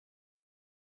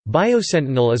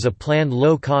BioSentinel is a planned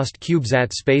low-cost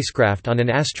CubeSat spacecraft on an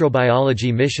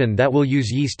astrobiology mission that will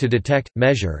use yeast to detect,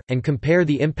 measure, and compare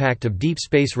the impact of deep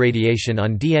space radiation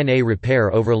on DNA repair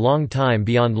over long time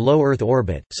beyond low Earth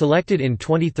orbit. Selected in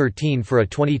 2013 for a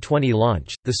 2020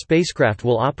 launch, the spacecraft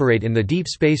will operate in the deep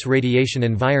space radiation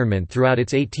environment throughout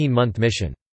its 18-month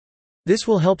mission. This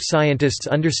will help scientists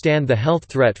understand the health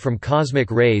threat from cosmic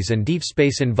rays and deep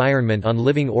space environment on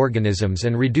living organisms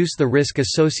and reduce the risk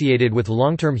associated with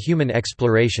long-term human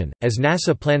exploration. As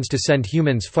NASA plans to send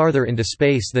humans farther into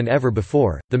space than ever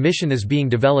before, the mission is being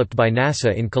developed by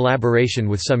NASA in collaboration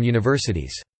with some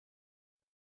universities.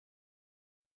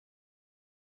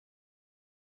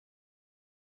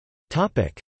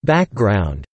 Topic: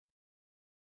 Background.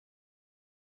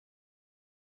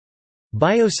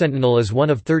 BioSentinel is one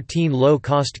of 13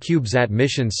 low-cost CubeSat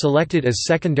missions selected as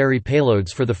secondary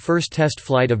payloads for the first test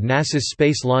flight of NASA's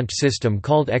Space Launch System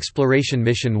called Exploration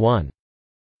Mission 1.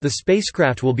 The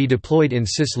spacecraft will be deployed in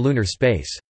cislunar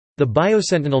space. The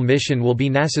BioSentinel mission will be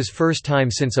NASA's first time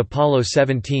since Apollo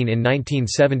 17 in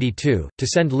 1972, to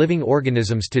send living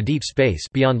organisms to deep space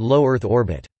beyond low Earth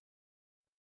orbit.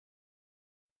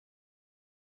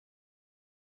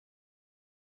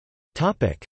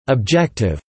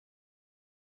 Objective.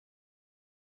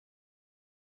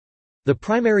 The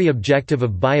primary objective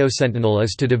of BioSentinel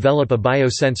is to develop a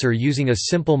biosensor using a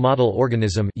simple model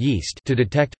organism yeast to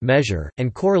detect, measure,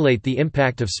 and correlate the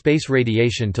impact of space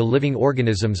radiation to living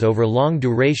organisms over long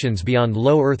durations beyond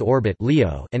low Earth orbit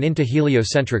 (LEO) and into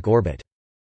heliocentric orbit.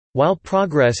 While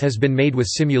progress has been made with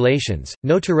simulations,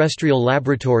 no terrestrial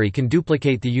laboratory can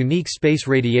duplicate the unique space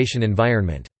radiation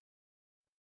environment.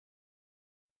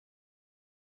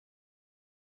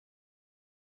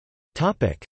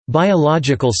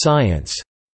 Biological science.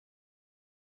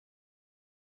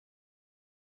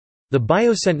 The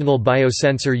BioSentinel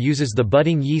biosensor uses the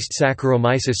budding yeast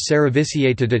Saccharomyces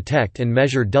cerevisiae to detect and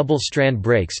measure double-strand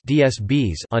breaks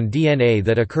 (DSBs) on DNA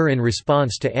that occur in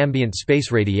response to ambient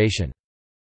space radiation.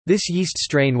 This yeast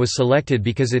strain was selected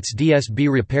because its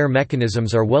DSB repair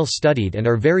mechanisms are well studied and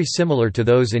are very similar to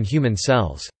those in human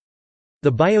cells.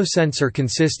 The biosensor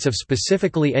consists of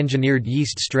specifically engineered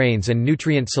yeast strains and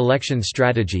nutrient selection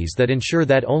strategies that ensure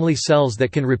that only cells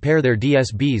that can repair their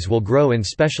DSBs will grow in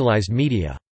specialized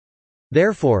media.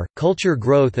 Therefore, culture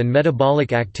growth and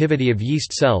metabolic activity of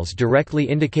yeast cells directly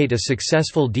indicate a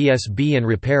successful DSB and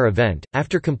repair event.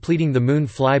 After completing the Moon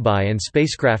flyby and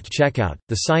spacecraft checkout,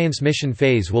 the science mission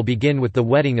phase will begin with the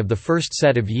wetting of the first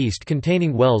set of yeast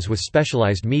containing wells with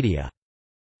specialized media.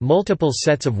 Multiple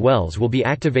sets of wells will be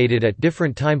activated at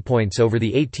different time points over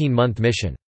the 18-month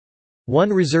mission. One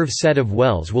reserve set of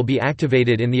wells will be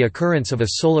activated in the occurrence of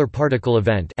a solar particle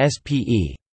event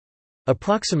 (SPE).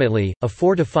 Approximately, a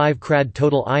 4 to 5 Crad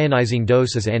total ionizing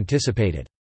dose is anticipated.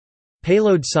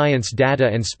 Payload science data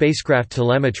and spacecraft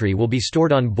telemetry will be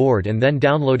stored on board and then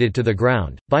downloaded to the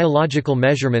ground. Biological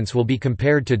measurements will be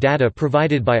compared to data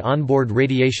provided by onboard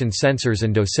radiation sensors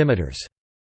and dosimeters.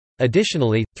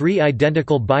 Additionally, 3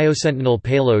 identical BioSentinel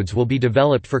payloads will be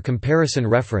developed for comparison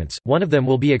reference. One of them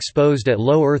will be exposed at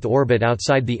low Earth orbit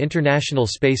outside the International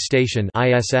Space Station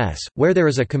 (ISS), where there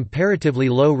is a comparatively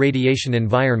low radiation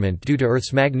environment due to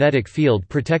Earth's magnetic field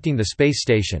protecting the space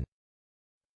station.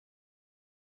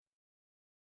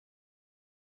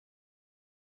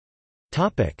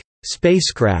 Topic: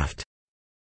 Spacecraft.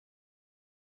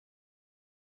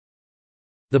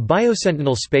 The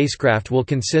BioSentinel spacecraft will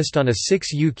consist on a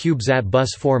 6U CubeSat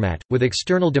bus format, with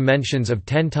external dimensions of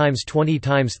 10 × 20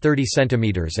 × 30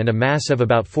 cm and a mass of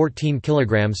about 14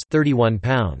 kg (31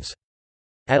 pounds).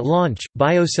 At launch,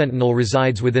 BioSentinel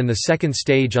resides within the second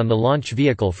stage on the launch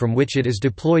vehicle, from which it is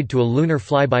deployed to a lunar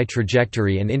flyby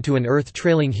trajectory and into an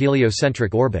Earth-trailing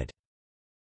heliocentric orbit.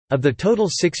 Of the total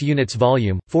 6 units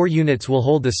volume, 4 units will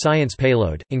hold the science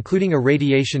payload, including a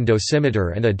radiation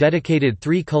dosimeter and a dedicated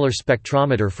 3-color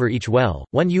spectrometer for each well.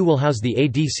 1 U will house the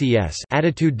ADCS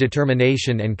attitude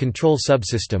determination and control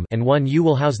subsystem, and 1 U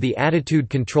will house the attitude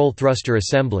control thruster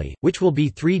assembly, which will be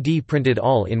 3D printed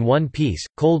all in one piece.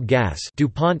 Cold gas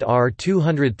DuPont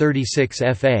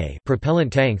R236FA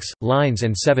propellant tanks, lines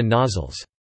and 7 nozzles.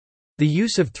 The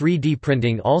use of 3D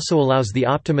printing also allows the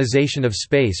optimization of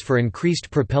space for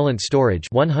increased propellant storage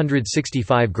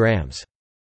 165 grams.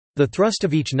 The thrust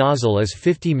of each nozzle is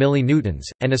 50 mN,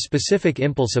 and a specific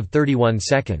impulse of 31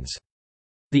 seconds.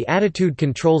 The attitude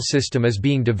control system is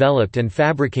being developed and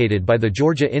fabricated by the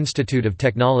Georgia Institute of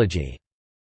Technology.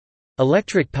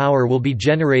 Electric power will be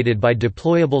generated by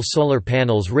deployable solar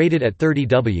panels rated at 30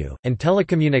 W, and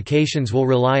telecommunications will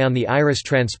rely on the IRIS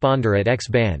transponder at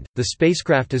X-band. The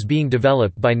spacecraft is being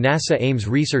developed by NASA Ames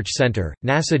Research Center,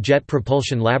 NASA Jet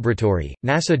Propulsion Laboratory,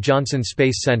 NASA Johnson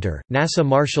Space Center, NASA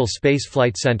Marshall Space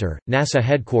Flight Center, NASA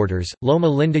Headquarters, Loma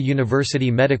Linda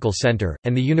University Medical Center,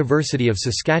 and the University of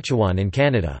Saskatchewan in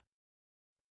Canada.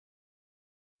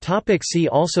 See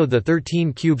also: the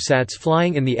 13 CubeSats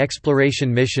flying in the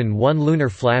Exploration Mission 1. Lunar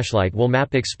flashlight will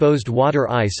map exposed water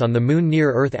ice on the Moon.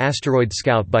 Near-Earth asteroid.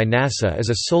 Scout by NASA is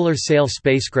a solar sail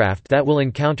spacecraft that will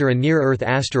encounter a near-Earth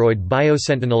asteroid.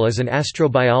 BioSentinel is an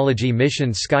astrobiology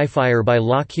mission. Skyfire by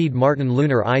Lockheed Martin.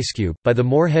 Lunar IceCube, by the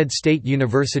Morehead State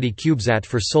University. CubeSat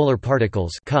for solar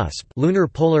particles. CUSP. Lunar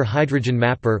Polar Hydrogen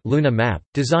Mapper. Luna Map,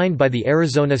 designed by the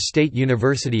Arizona State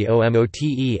University.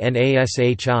 OMOTENASHI,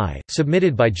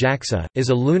 submitted by JAXA, is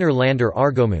a lunar lander.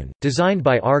 Argomoon, designed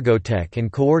by Argotec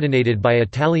and coordinated by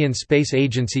Italian Space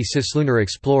Agency. Cislunar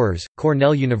Explorers,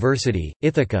 Cornell University,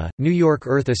 Ithaca, New York.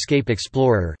 Earth Escape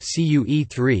Explorer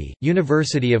CUE-3,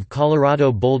 University of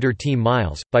Colorado. Boulder Team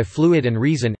Miles, by Fluid and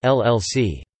Reason,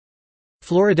 LLC.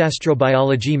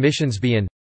 Floridastrobiology missions.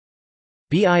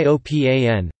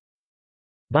 BIOPAN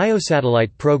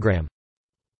Biosatellite Program.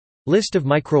 List of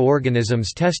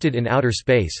microorganisms tested in outer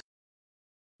space.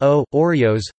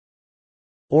 Oreos,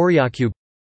 Oreocube,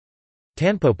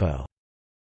 Tanpopo.